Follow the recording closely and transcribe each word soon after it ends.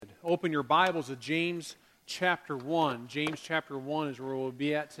open your Bibles to James chapter 1. James chapter 1 is where we'll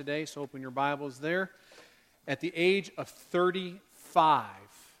be at today, so open your Bibles there. At the age of 35,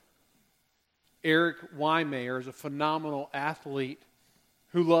 Erik Weihenmayer is a phenomenal athlete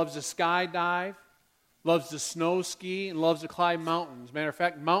who loves to skydive, loves to snow ski, and loves to climb mountains. Matter of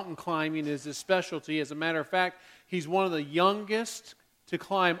fact, mountain climbing is his specialty. As a matter of fact, he's one of the youngest to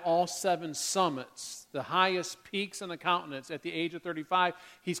climb all 7 summits, the highest peaks on the continents. At the age of 35,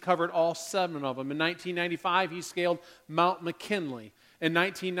 he's covered all 7 of them. In 1995, he scaled Mount McKinley. In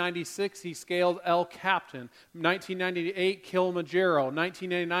 1996, he scaled El Capitan. 1998, Kilimanjaro.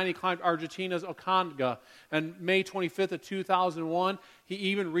 1999, he climbed Argentina's Aconcagua. And May 25th of 2001, he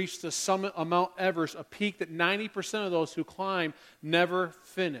even reached the summit of Mount Everest, a peak that 90% of those who climb never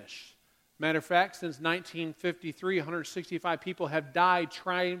finish. Matter of fact, since 1953, 165 people have died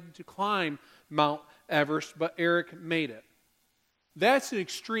trying to climb Mount Everest, but Erik made it. That's an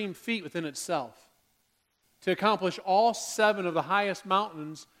extreme feat within itself, to accomplish all 7 of the highest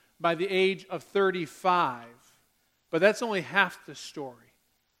mountains by the age of 35. But that's only half the story.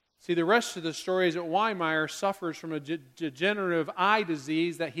 See, the rest of the story is that Weihenmayer suffers from a degenerative eye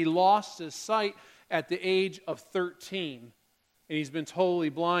disease that he lost his sight at the age of 13. And he's been totally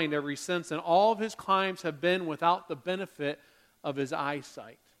blind ever since. And all of his climbs have been without the benefit of his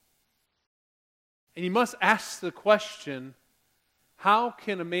eyesight. And you must ask the question, how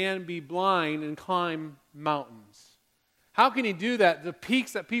can a man be blind and climb mountains? How can he do that? The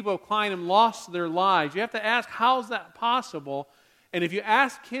peaks that people have climbed and lost their lives. You have to ask, how is that possible? And if you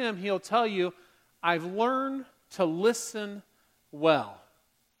ask him, he'll tell you, I've learned to listen well.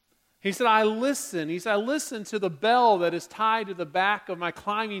 He said, I listen. He said, I listen to the bell that is tied to the back of my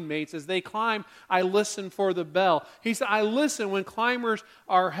climbing mates. As they climb, I listen for the bell. He said, I listen when climbers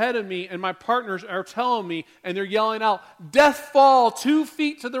are ahead of me and my partners are telling me and they're yelling out, death fall 2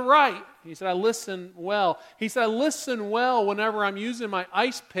 feet to the right. He said, I listen well. He said, I listen well whenever I'm using my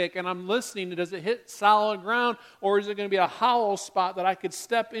ice pick and I'm listening. Does it hit solid ground, or is it going to be a hollow spot that I could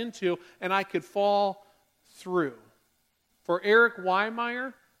step into and I could fall through? For Erik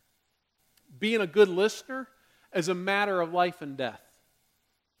Weihenmayer, being a good listener is a matter of life and death.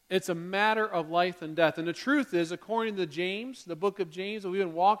 It's a matter of life and death. And the truth is, according to James, the book of James that we've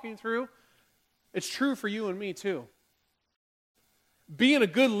been walking through, it's true for you and me too. Being a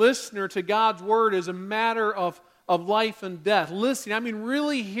good listener to God's word is a matter of life and death. Listening,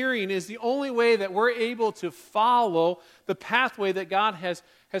 really hearing is the only way that we're able to follow the pathway that God has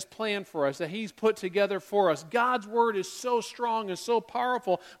planned for us, that He's put together for us. God's word is so strong and so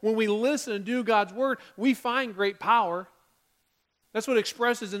powerful. When we listen and do God's word, we find great power. That's what it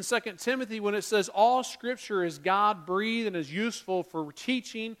expresses in 2 Timothy when it says, all Scripture is God-breathed and is useful for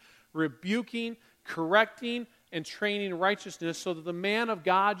teaching, rebuking, correcting, and training in righteousness, so that the man of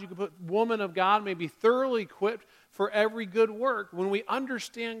God, you can put woman of God, may be thoroughly equipped for every good work. When we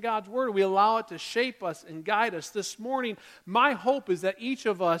understand God's word, we allow it to shape us and guide us. This morning, my hope is that each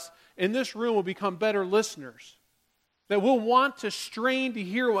of us in this room will become better listeners. That we'll want to strain to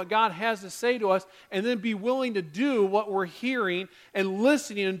hear what God has to say to us, and then be willing to do what we're hearing and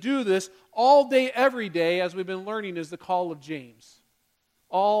listening, and do this all day, every day, as we've been learning is the call of James.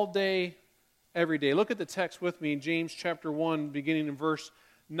 All day, every day. Look at the text with me in James chapter 1, beginning in verse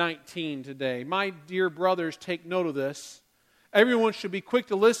 19 today. My dear brothers, take note of this. Everyone should be quick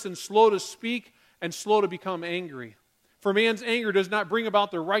to listen, slow to speak, and slow to become angry. For man's anger does not bring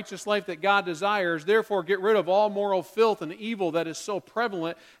about the righteous life that God desires. Therefore, get rid of all moral filth and evil that is so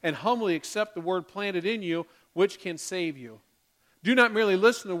prevalent, and humbly accept the word planted in you, which can save you. Do not merely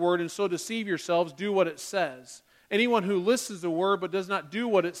listen to the word and so deceive yourselves. Do what it says. Anyone who listens to the word but does not do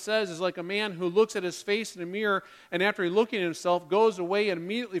what it says is like a man who looks at his face in a mirror, and after looking at himself goes away and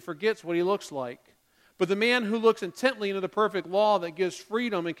immediately forgets what he looks like. But the man who looks intently into the perfect law that gives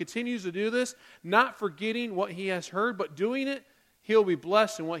freedom and continues to do this, not forgetting what he has heard but doing it, he'll be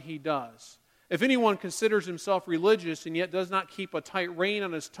blessed in what he does. If anyone considers himself religious and yet does not keep a tight rein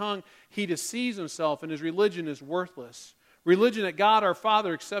on his tongue, he deceives himself and his religion is worthless. Religion that God our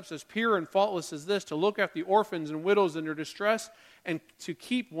Father accepts as pure and faultless is this, to look after the orphans and widows in their distress, and to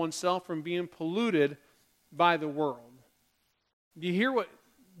keep oneself from being polluted by the world. Do you hear what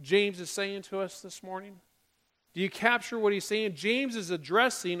James is saying to us this morning? Do you capture what he's saying? James is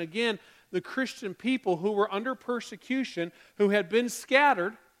addressing, again, the Christian people who were under persecution, who had been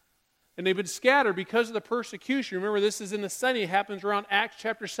scattered. And they've been scattered because of the persecution. Remember, this is in the setting. It happens around Acts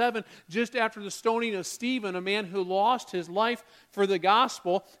chapter 7, just after the stoning of Stephen, a man who lost his life for the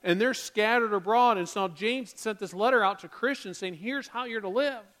gospel. And they're scattered abroad. And so James sent this letter out to Christians saying, here's how you're to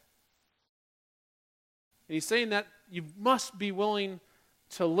live. And he's saying that you must be willing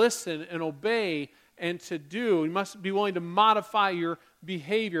to listen and obey and to do. You must be willing to modify your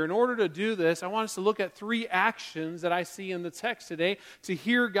behavior. In order to do this, I want us to look at 3 actions that I see in the text today: to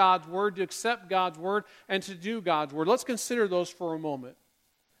hear God's word, to accept God's word, and to do God's word. Let's consider those for a moment.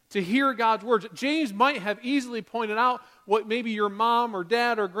 To hear God's words. James might have easily pointed out what maybe your mom or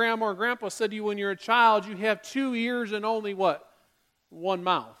dad or grandma or grandpa said to you when you're a child. You have 2 ears and only what? 1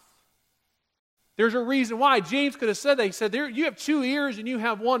 mouth. There's a reason why. James could have said that. He said, you have 2 ears and you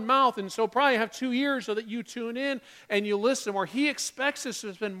have 1 mouth, and so probably have 2 ears so that you tune in and you listen. Where he expects us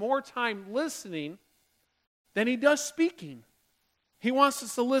to spend more time listening than he does speaking. He wants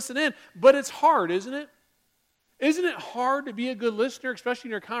us to listen in, but it's hard, isn't it? Isn't it hard to be a good listener, especially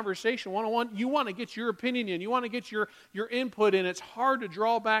in your conversation one-on-one? You want to get your opinion in. You want to get your input in. It's hard to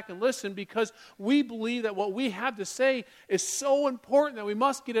draw back and listen because we believe that what we have to say is so important that we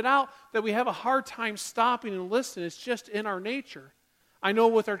must get it out, that we have a hard time stopping and listening. It's just in our nature. I know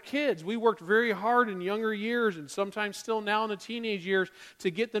with our kids, we worked very hard in younger years and sometimes still now in the teenage years to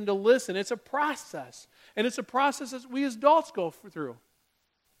get them to listen. It's a process. And it's a process that we as adults go through.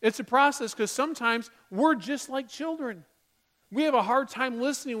 It's a process because sometimes we're just like children. We have a hard time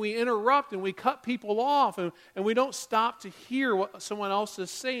listening. We interrupt and we cut people off and we don't stop to hear what someone else is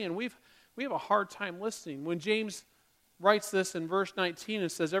saying. We have a hard time listening. When James writes this in verse 19, it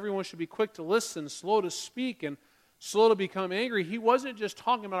says everyone should be quick to listen, slow to speak, and slow to become angry. He wasn't just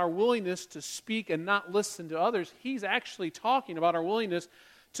talking about our willingness to speak and not listen to others. He's actually talking about our willingness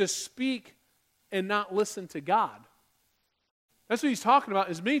to speak and not listen to God. That's what he's talking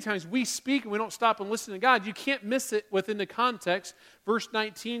about, is many times we speak and we don't stop and listen to God. You can't miss it within the context. Verse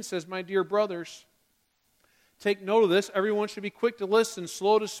 19 says, my dear brothers, take note of this. Everyone should be quick to listen,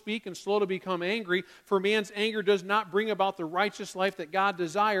 slow to speak, and slow to become angry. For man's anger does not bring about the righteous life that God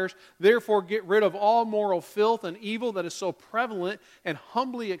desires. Therefore, get rid of all moral filth and evil that is so prevalent, and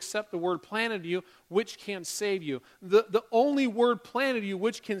humbly accept the word planted in you, which can save you. The only word planted in you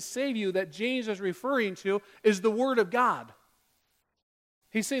which can save you that James is referring to is the word of God.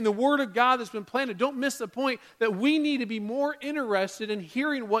 He's saying the word of God that's been planted. Don't miss the point that we need to be more interested in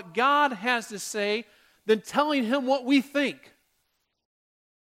hearing what God has to say than telling him what we think.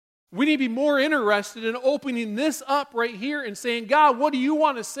 We need to be more interested in opening this up right here and saying, God, what do you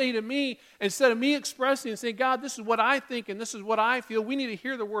want to say to me? Instead of me expressing and saying, God, this is what I think and this is what I feel. We need to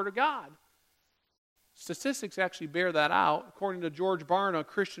hear the word of God. Statistics actually bear that out. According to George Barna, a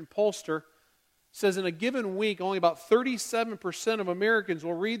Christian pollster, says in a given week, only about 37% of Americans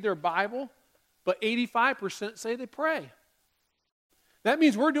will read their Bible, but 85% say they pray. That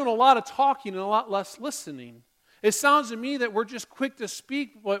means we're doing a lot of talking and a lot less listening. It sounds to me that we're just quick to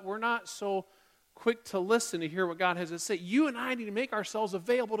speak, but we're not so quick to listen to hear what God has to say. You and I need to make ourselves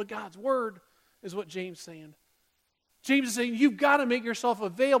available to God's word, is what James is saying. James is saying you've got to make yourself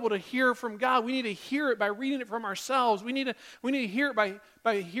available to hear from God. We need to hear it by reading it from ourselves. We need to hear it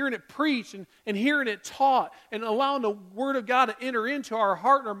by hearing it preached and hearing it taught and allowing the word of God to enter into our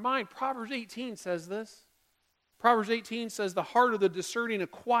heart and our mind. Proverbs 18 says this. Proverbs 18 says the heart of the discerning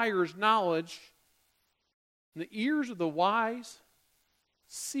acquires knowledge, and the ears of the wise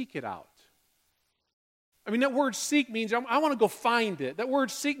seek it out. I mean, that word seek means I want to go find it. That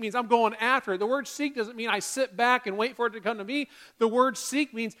word seek means I'm going after it. The word seek doesn't mean I sit back and wait for it to come to me. The word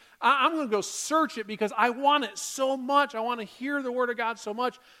seek means I'm going to go search it because I want it so much. I want to hear the word of God so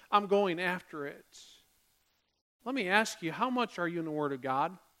much, I'm going after it. Let me ask you, how much are you in the word of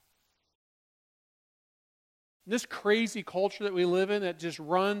God? In this crazy culture that we live in that just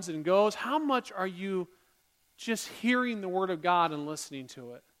runs and goes, how much are you just hearing the word of God and listening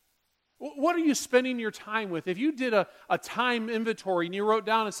to it? What are you spending your time with? If you did a time inventory and you wrote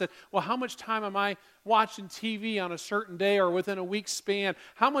down and said, well, how much time am I watching TV on a certain day or within a week's span?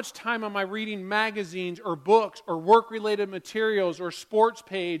 How much time am I reading magazines or books or work-related materials or sports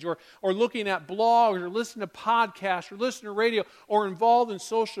page or looking at blogs or listening to podcasts or listening to radio or involved in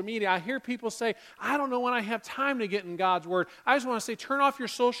social media? I hear people say, I don't know when I have time to get in God's Word. I just want to say, turn off your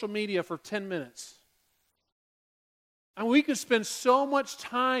social media for 10 minutes. And we can spend so much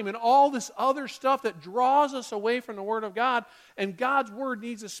time in all this other stuff that draws us away from the Word of God, and God's Word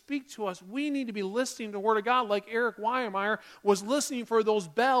needs to speak to us. We need to be listening to the Word of God like Eric Weiermeyer was listening for those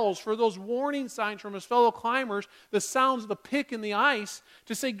bells, for those warning signs from his fellow climbers, the sounds of the pick in the ice,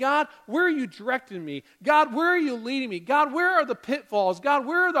 to say, God, where are you directing me? God, where are you leading me? God, where are the pitfalls? God,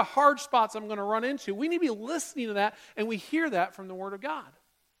 where are the hard spots I'm going to run into? We need to be listening to that, and we hear that from the Word of God.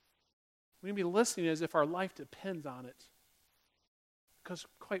 We need to be listening as if our life depends on it. Because,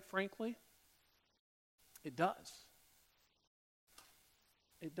 quite frankly, it does.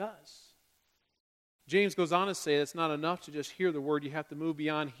 It does. James goes on to say it's not enough to just hear the word. You have to move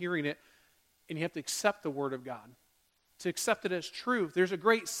beyond hearing it, and you have to accept the word of God, to accept it as truth. There's a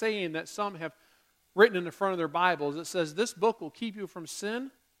great saying that some have written in the front of their Bibles. It says, this book will keep you from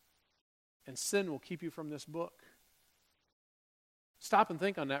sin, and sin will keep you from this book. Stop and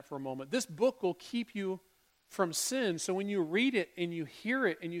think on that for a moment. This book will keep you from sin. So when you read it and you hear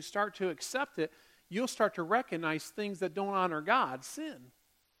it and you start to accept it, you'll start to recognize things that don't honor God, sin.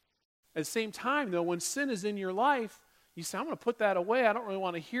 At the same time, though, when sin is in your life, you say, I'm going to put that away. I don't really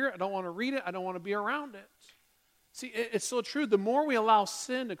want to hear it. I don't want to read it. I don't want to be around it. See, it's so true. The more we allow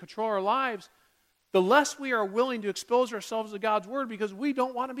sin to control our lives, the less we are willing to expose ourselves to God's word because we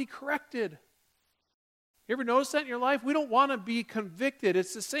don't want to be corrected. You ever notice that in your life? We don't want to be convicted.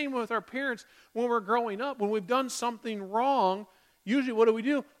 It's the same with our parents when we're growing up. When we've done something wrong, usually what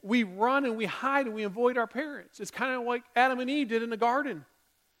do? We run and we hide and we avoid our parents. It's kind of like Adam and Eve did in the garden.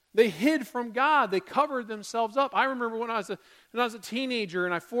 They hid from God. They covered themselves up. I remember when I was a teenager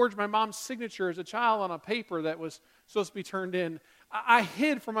and I forged my mom's signature as a child on a paper that was supposed to be turned in. I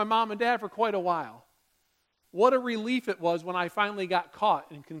hid from my mom and dad for quite a while. What a relief it was when I finally got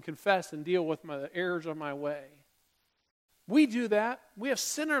caught and can confess and deal with the errors of my way. We do that. We have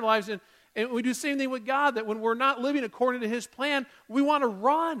sin in our lives, and we do the same thing with God, that when we're not living according to His plan, we want to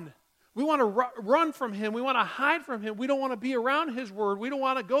run. We want to run from Him. We want to hide from Him. We don't want to be around His Word. We don't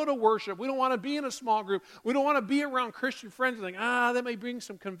want to go to worship. We don't want to be in a small group. We don't want to be around Christian friends and think, that may bring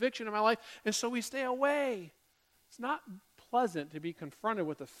some conviction in my life, and so we stay away. It's not pleasant to be confronted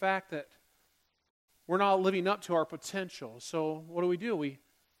with the fact that we're not living up to our potential. So what do? We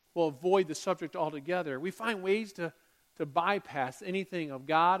will avoid the subject altogether. We find ways to bypass anything of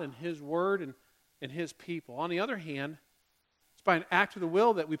God and His Word and His people. On the other hand, it's by an act of the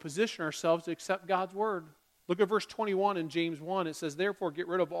will that we position ourselves to accept God's Word. Look at verse 21 in James 1. It says, therefore get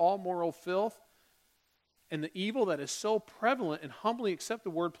rid of all moral filth and the evil that is so prevalent, and humbly accept the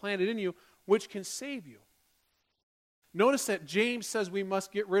Word planted in you, which can save you. Notice that James says we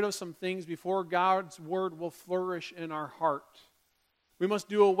must get rid of some things before God's Word will flourish in our heart. We must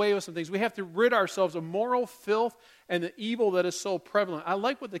do away with some things. We have to rid ourselves of moral filth and the evil that is so prevalent. I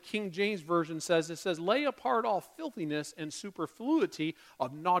like what the King James Version says. It says, lay apart all filthiness and superfluity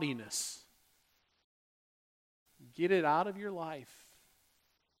of naughtiness. Get it out of your life.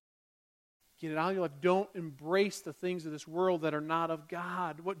 Get it out of your life. Don't embrace the things of this world that are not of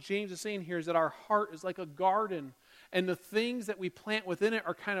God. What James is saying here is that our heart is like a garden, and the things that we plant within it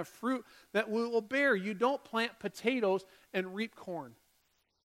are kind of fruit that we will bear. You don't plant potatoes and reap corn.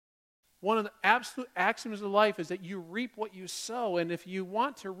 One of the absolute axioms of life is that you reap what you sow, and if you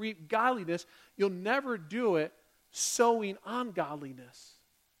want to reap godliness, you'll never do it sowing ungodliness.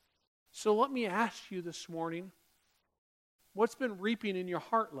 So let me ask you this morning, what's been reaping in your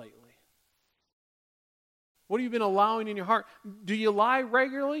heart lately? What have you been allowing in your heart? Do you lie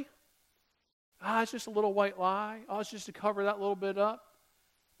regularly? It's just a little white lie. It's just to cover that little bit up.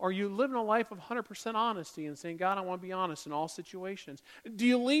 Or are you living a life of 100% honesty and saying, God, I want to be honest in all situations? Do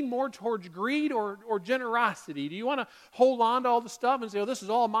you lean more towards greed or generosity? Do you want to hold on to all the stuff and say, this is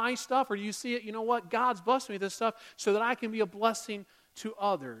all my stuff? Or do you see it, you know what, God's blessed me with this stuff so that I can be a blessing to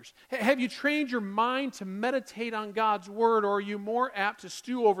others? Have you trained your mind to meditate on God's Word, or are you more apt to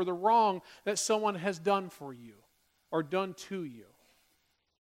stew over the wrong that someone has done for you or done to you?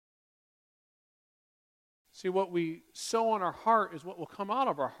 See, what we sow in our heart is what will come out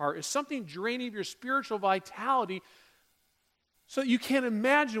of our heart. Is something draining of your spiritual vitality so that you can't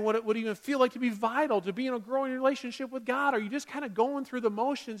imagine what it would even feel like to be vital, to be in a growing relationship with God? Are you just kind of going through the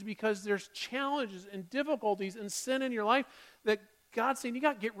motions because there's challenges and difficulties and sin in your life that God's saying, you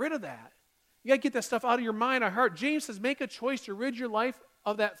got to get rid of that. You got to get that stuff out of your mind and heart. James says, make a choice to rid your life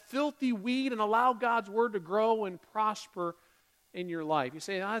of that filthy weed and allow God's Word to grow and prosper in your life. You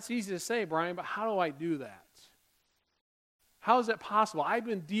say, that's easy to say, Brian, but how do I do that? How is that possible? I've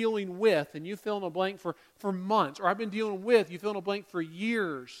been dealing with, and you fill in a blank for months, or I've been dealing with, you fill in a blank for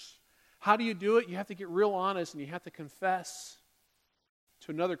years. How do you do it? You have to get real honest, and you have to confess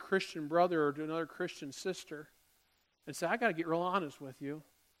to another Christian brother or to another Christian sister and say, I got to get real honest with you.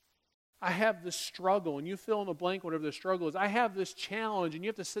 I have this struggle, and you fill in the blank, whatever the struggle is. I have this challenge, and you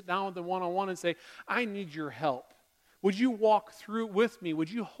have to sit down with them one-on-one and say, I need your help. Would you walk through with me? Would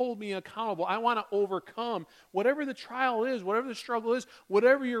you hold me accountable? I want to overcome whatever the trial is, whatever the struggle is,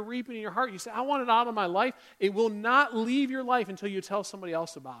 whatever you're reaping in your heart. You say, I want it out of my life. It will not leave your life until you tell somebody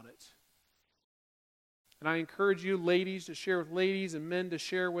else about it. And I encourage you, ladies, to share with ladies and men to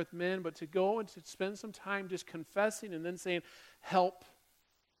share with men, but to go and to spend some time just confessing and then saying, help.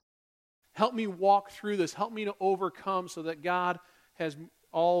 Help me walk through this. Help me to overcome so that God has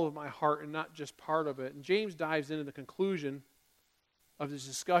all of my heart and not just part of it. And James dives into the conclusion of this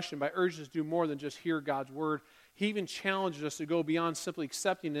discussion by urging us to do more than just hear God's word. He even challenges us to go beyond simply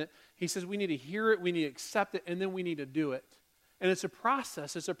accepting it. He says we need to hear it, we need to accept it, and then we need to do it. And it's a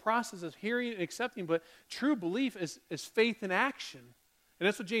process. It's a process of hearing and accepting, but true belief is faith in action. And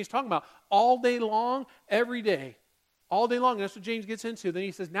that's what James is talking about. All day long, every day. All day long. And that's what James gets into. Then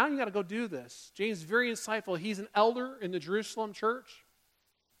he says, now you got to go do this. James is very insightful. He's an elder in the Jerusalem church.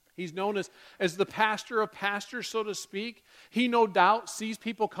 He's known as the pastor of pastors, so to speak. He no doubt sees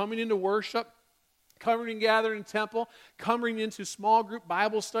people coming into worship, coming and gathering in temple, coming into small group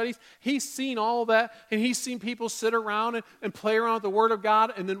Bible studies. He's seen all that, and he's seen people sit around and play around with the Word of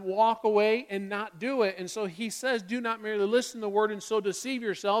God and then walk away and not do it. And so he says, do not merely listen to the Word and so deceive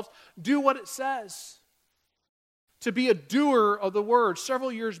yourselves. Do what it says. To be a doer of the Word.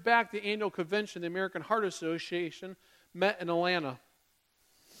 Several years back, the annual convention, the American Heart Association, met in Atlanta.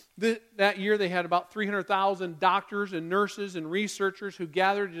 That year they had about 300,000 doctors and nurses and researchers who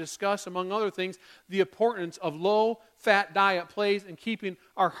gathered to discuss, among other things, the importance of low-fat diet plays in keeping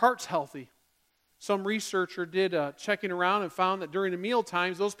our hearts healthy. Some researcher did checking around and found that during the meal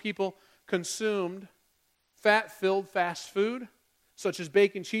times, those people consumed fat-filled fast food, such as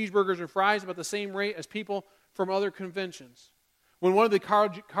bacon, cheeseburgers, and fries, about the same rate as people from other conventions. When one of the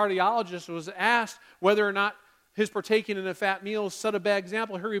cardiologists was asked whether or not his partaking in a fat meal set a bad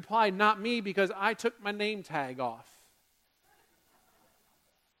example, he replied, not me, because I took my name tag off.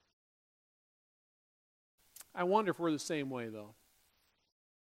 I wonder if we're the same way, though.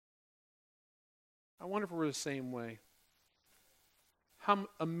 I wonder if we're the same way. How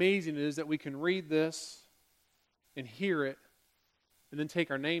amazing it is that we can read this and hear it and then take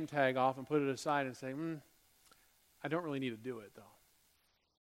our name tag off and put it aside and say, I don't really need to do it, though.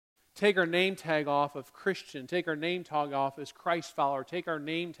 Take our name tag off of Christian. Take our name tag off as Christ follower. Take our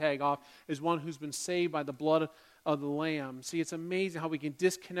name tag off as one who's been saved by the blood of the Lamb. See, it's amazing how we can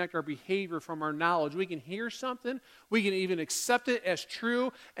disconnect our behavior from our knowledge. We can hear something, we can even accept it as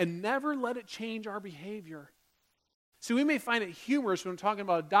true, and never let it change our behavior. See, we may find it humorous when we're talking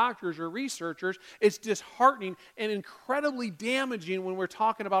about doctors or researchers. It's disheartening and incredibly damaging when we're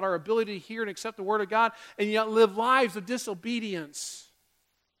talking about our ability to hear and accept the Word of God and yet live lives of disobedience.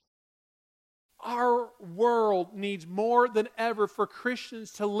 Our world needs more than ever for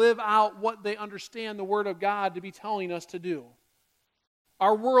Christians to live out what they understand the Word of God to be telling us to do.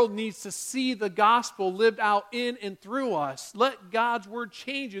 Our world needs to see the gospel lived out in and through us. Let God's Word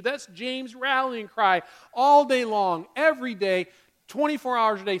change you. That's James' rallying cry all day long, every day, 24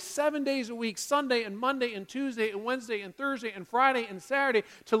 hours a day, 7 days a week, Sunday and Monday and Tuesday and Wednesday and Thursday and Friday and Saturday,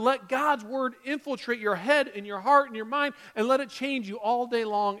 to let God's Word infiltrate your head and your heart and your mind and let it change you all day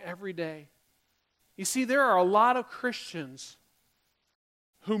long, every day. You see, there are a lot of Christians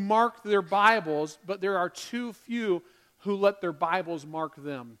who mark their Bibles, but there are too few who let their Bibles mark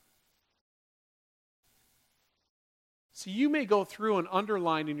them. So you may go through and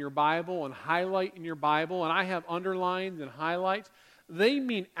underline in your Bible and highlight in your Bible, and I have underlines and highlights. They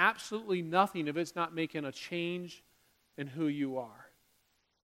mean absolutely nothing if it's not making a change in who you are.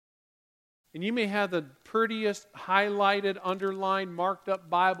 And you may have the prettiest, highlighted, underlined, marked up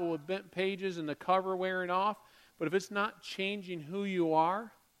Bible with bent pages and the cover wearing off, but if it's not changing who you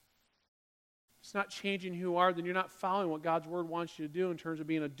are, it's not changing who you are, then you're not following what God's Word wants you to do in terms of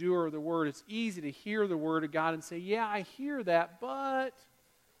being a doer of the Word. It's easy to hear the Word of God and say, yeah, I hear that, but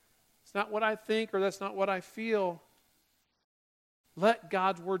it's not what I think or that's not what I feel. Let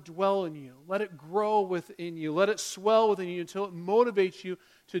God's Word dwell in you. Let it grow within you. Let it swell within you until it motivates you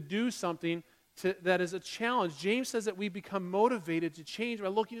to do something that is a challenge. James says that we become motivated to change by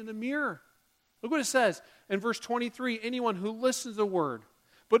looking in the mirror. Look what it says in verse 23. Anyone who listens to the Word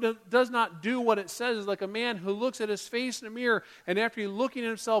but does not do what it says is like a man who looks at his face in a mirror and after looking at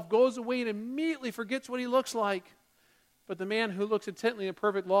himself goes away and immediately forgets what he looks like. But the man who looks intently in the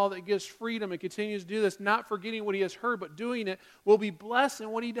perfect law that gives freedom and continues to do this, not forgetting what he has heard, but doing it, will be blessed in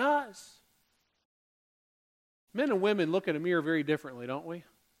what he does. Men and women look at a mirror very differently, don't we?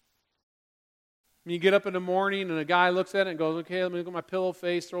 You get up in the morning and a guy looks at it and goes, okay, let me look at my pillow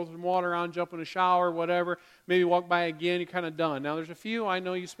face, throw some water on, jump in a shower, whatever. Maybe walk by again, you're kind of done. Now there's a few, I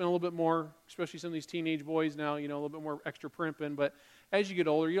know you spend a little bit more, especially some of these teenage boys now, a little bit more extra primping, but as you get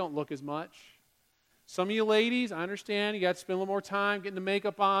older, you don't look as much. Some of you ladies, I understand, you got to spend a little more time getting the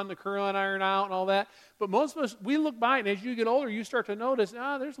makeup on, the curling iron out and all that. But most of us, we look by and as you get older, you start to notice,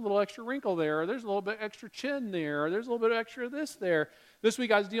 there's a little extra wrinkle there, or there's a little bit extra chin there, or there's a little bit extra of this there. This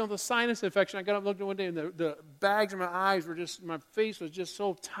week I was dealing with a sinus infection. I got up and looked one day and the bags in my eyes were just, my face was just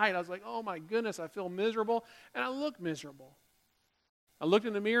so tight. I was like, oh my goodness, I feel miserable. And I look miserable. I looked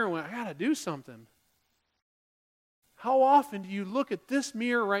in the mirror and went, I got to do something. How often do you look at this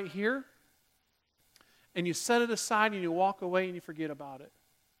mirror right here and you set it aside and you walk away and you forget about it?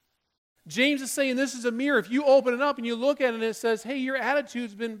 James is saying this is a mirror. If you open it up and you look at it and it says, hey, your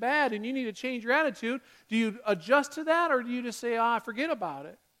attitude's been bad and you need to change your attitude, do you adjust to that or do you just say, forget about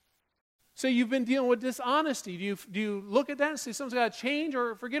it? Say you've been dealing with dishonesty. Do you look at that and say something's got to change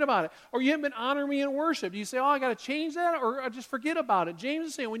or forget about it? Or you haven't been honoring me in worship. Do you say, I got to change that or just forget about it? James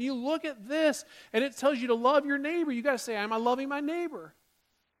is saying when you look at this and it tells you to love your neighbor, you got to say, am I loving my neighbor?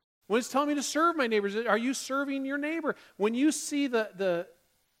 When it's telling me to serve my neighbors, are you serving your neighbor? When you see the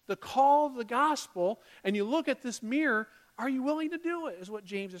call of the gospel and you look at this mirror, are you willing to do it, is what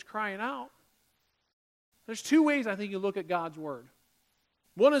James is crying out. There's two ways I think you look at God's word.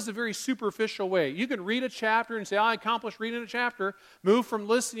 One is the very superficial way. You can read a chapter and say, I accomplished reading a chapter, move from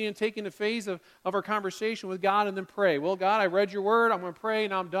listening and taking the phase of our conversation with God and then pray. Well, God, I read your word, I'm going to pray,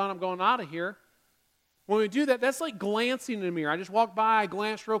 now I'm done, I'm going out of here. When we do that, that's like glancing in the mirror. I just walked by, I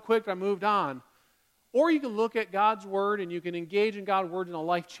glanced real quick, I moved on. Or you can look at God's word and you can engage in God's word in a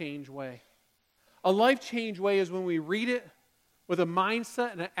life change way. A life change way is when we read it with a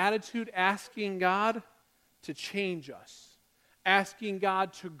mindset and an attitude asking God to change us. Asking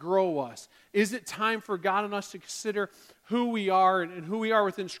God to grow us. Is it time for God and us to consider who we are and who we are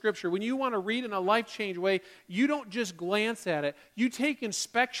within Scripture? When you want to read in a life change way, you don't just glance at it. You take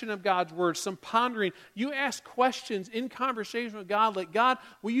inspection of God's Word, some pondering. You ask questions in conversation with God, like, God,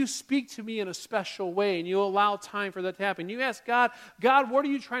 will you speak to me in a special way? And you allow time for that to happen. You ask God, what are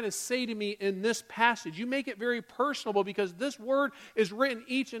you trying to say to me in this passage? You make it very personable because this Word is written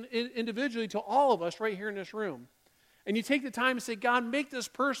each and individually to all of us right here in this room. And you take the time to say, God, make this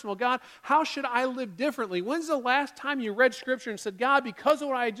personal. God, how should I live differently? When's the last time you read Scripture and said, God, because of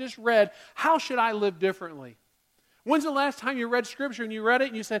what I just read, how should I live differently? When's the last time you read Scripture and you read it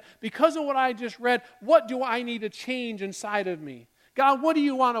and you said, because of what I just read, what do I need to change inside of me? God, what do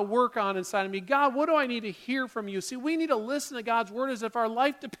you want to work on inside of me? God, what do I need to hear from you? See, we need to listen to God's Word as if our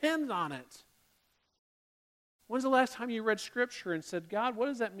life depends on it. When's the last time you read Scripture and said, God, what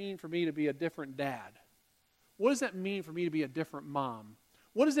does that mean for me to be a different dad? What does that mean for me to be a different mom?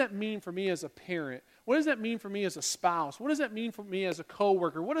 What does that mean for me as a parent? What does that mean for me as a spouse? What does that mean for me as a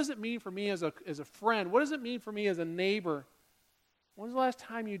coworker? What does it mean for me as a friend? What does it mean for me as a neighbor? When's the last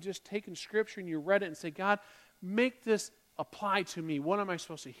time you just taken Scripture and you read it and say, God, make this apply to me. What am I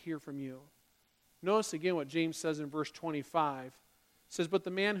supposed to hear from you? Notice again what James says in verse 25. It says, but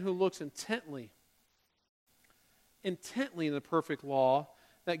the man who looks intently in the perfect law,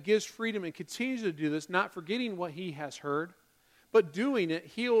 that gives freedom and continues to do this, not forgetting what he has heard, but doing it,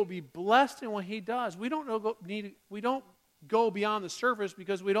 he will be blessed in what he does. We don't go beyond the surface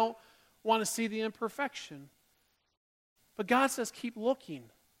because we don't want to see the imperfection. But God says keep looking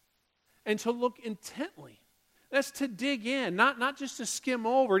and to look intently. That's to dig in, not just to skim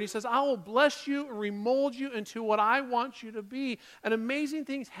over. And he says, I will bless you and remold you into what I want you to be. And amazing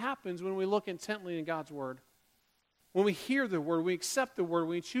things happen when we look intently in God's Word. When we hear the Word, we accept the Word,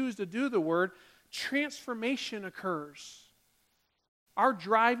 we choose to do the Word, transformation occurs. Our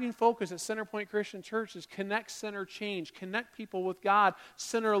driving focus at Centerpoint Christian Church is connect, center, change. Connect people with God,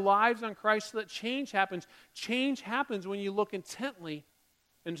 center lives on Christ so that change happens. Change happens when you look intently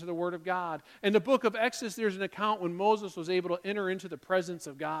into the Word of God. In the book of Exodus, there's an account when Moses was able to enter into the presence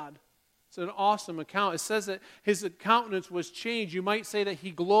of God. It's an awesome account. It says that his countenance was changed. You might say that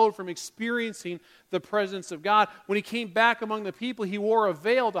he glowed from experiencing the presence of God. When he came back among the people, he wore a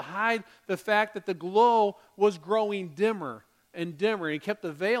veil to hide the fact that the glow was growing dimmer and dimmer. And he kept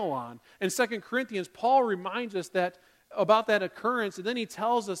the veil on. In 2 Corinthians, Paul reminds us that about that occurrence, and then he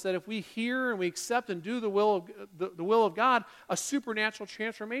tells us that if we hear and we accept and do the will of God, a supernatural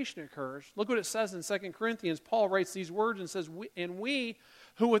transformation occurs. Look what it says in 2 Corinthians. Paul writes these words and says, we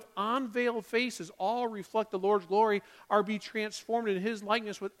who with unveiled faces all reflect the Lord's glory are be transformed in His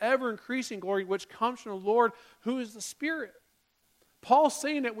likeness with ever-increasing glory, which comes from the Lord, who is the Spirit. Paul's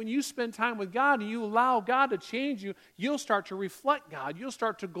saying that when you spend time with God and you allow God to change you, you'll start to reflect God. You'll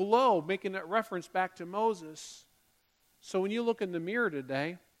start to glow, making that reference back to Moses. So when you look in the mirror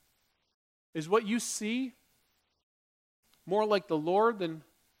today, is what you see more like the Lord than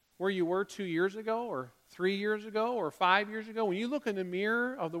where you were 2 years ago or 3 years ago or 5 years ago? When you look in the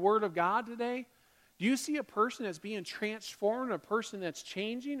mirror of the Word of God today, do you see a person that's being transformed, a person that's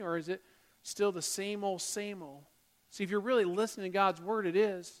changing, or is it still the same old, same old? See, if you're really listening to God's Word, it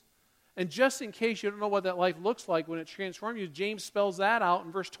is. And just in case you don't know what that life looks like when it transforms you, James spells that out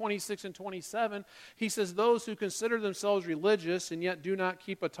in verse 26 and 27. He says, those who consider themselves religious and yet do not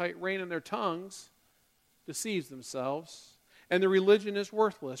keep a tight rein on their tongues deceives themselves. and the religion is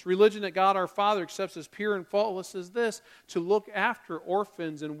worthless. Religion that God our Father accepts as pure and faultless is this, to look after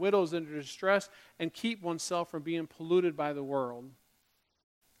orphans and widows in distress and keep oneself from being polluted by the world.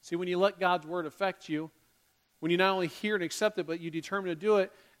 See, when you let God's word affect you, when you not only hear and accept it, but you determine to do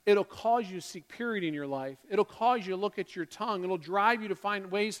it, it'll cause you to seek purity in your life. It'll cause you to look at your tongue. It'll drive you to find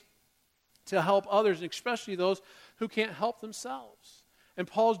ways to help others, and especially those who can't help themselves. And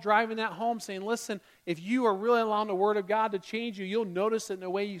Paul's driving that home saying, listen, if you are really allowing the Word of God to change you, you'll notice it in the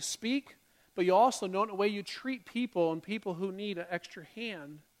way you speak, but you'll also know it in the way you treat people and people who need an extra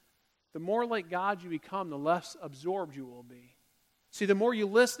hand. The more like God you become, the less absorbed you will be. See, the more you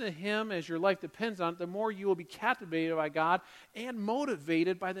listen to Him as your life depends on it, the more you will be captivated by God and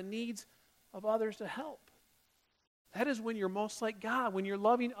motivated by the needs of others to help. That is when you're most like God, when you're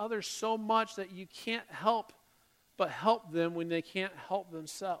loving others so much that you can't help but help them when they can't help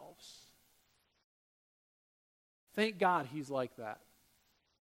themselves. Thank God He's like that.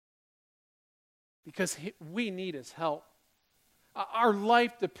 Because we need His help. Our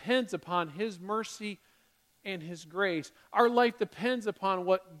life depends upon His mercy and His grace. Our life depends upon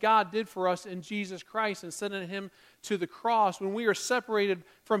what God did for us in Jesus Christ and sending Him to the cross. When we are separated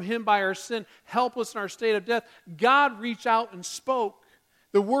from Him by our sin, helpless in our state of death, God reached out and spoke.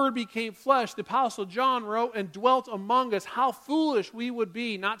 The Word became flesh. The Apostle John wrote, and dwelt among us. How foolish we would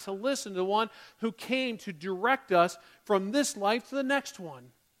be not to listen to the one who came to direct us from this life to the next one.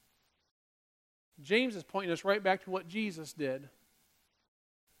 James is pointing us right back to what Jesus did.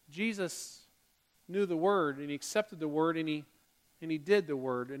 Jesus knew the Word, and He accepted the Word, and he did the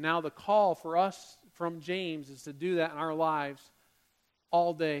Word. And now the call for us from James is to do that in our lives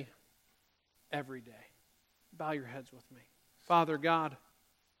all day, every day. Bow your heads with me. Father God,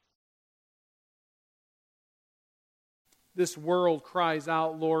 this world cries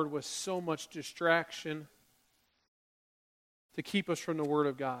out, Lord, with so much distraction to keep us from the Word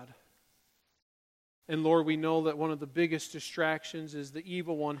of God. And Lord, we know that one of the biggest distractions is the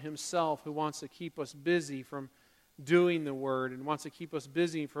evil one himself, who wants to keep us busy from doing the Word, and wants to keep us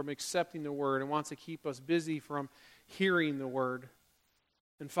busy from accepting the Word, and wants to keep us busy from hearing the Word.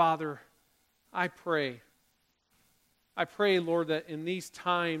 And Father, I pray, Lord, that in these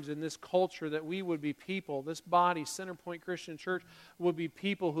times, in this culture, that we would be people, this body, Centerpoint Christian Church, would be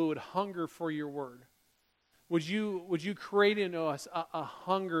people who would hunger for your Word. Would you create in us a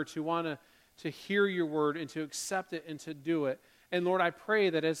hunger to want to hear your Word and to accept it and to do it? And Lord, I pray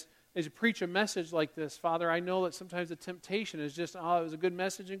that as you preach a message like this, Father, I know that sometimes the temptation is just, it was a good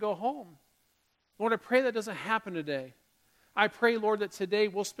message and go home. Lord, I pray that doesn't happen today. I pray, Lord, that today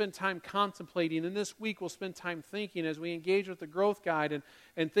we'll spend time contemplating, and this week we'll spend time thinking as we engage with the growth guide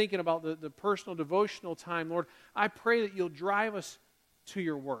and thinking about the personal devotional time. Lord, I pray that you'll drive us to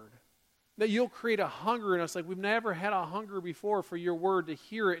your Word, that you'll create a hunger in us like we've never had a hunger before for your Word, to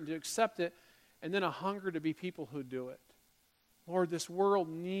hear it and to accept it, and then a hunger to be people who do it. Lord, this world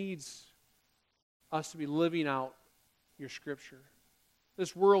needs us to be living out your Scripture.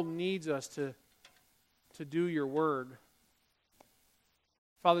 This world needs us to do your Word.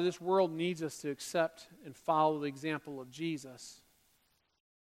 Father, this world needs us to accept and follow the example of Jesus.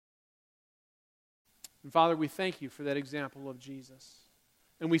 And Father, we thank you for that example of Jesus.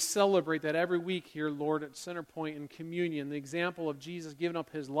 And we celebrate that every week here, Lord, at Centerpoint in communion, the example of Jesus giving up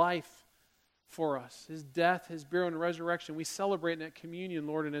His life for us, His death, His burial, and resurrection. We celebrate in that communion,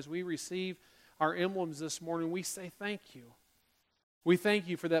 Lord, and as we receive our emblems this morning, we say thank you. We thank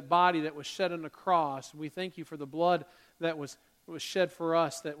you for that body that was shed on the cross. We thank you for the blood that was shed for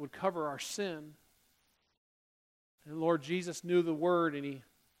us that would cover our sin. And Lord, Jesus knew the Word, and He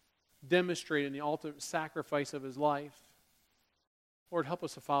demonstrated in the ultimate sacrifice of His life. Lord, help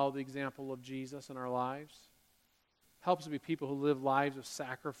us to follow the example of Jesus in our lives. Help us to be people who live lives of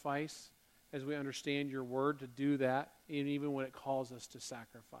sacrifice as we understand your Word, to do that, and even when it calls us to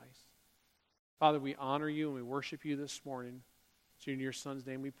sacrifice. Father, we honor you and we worship you this morning. It's in your Son's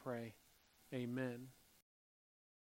name we pray. Amen.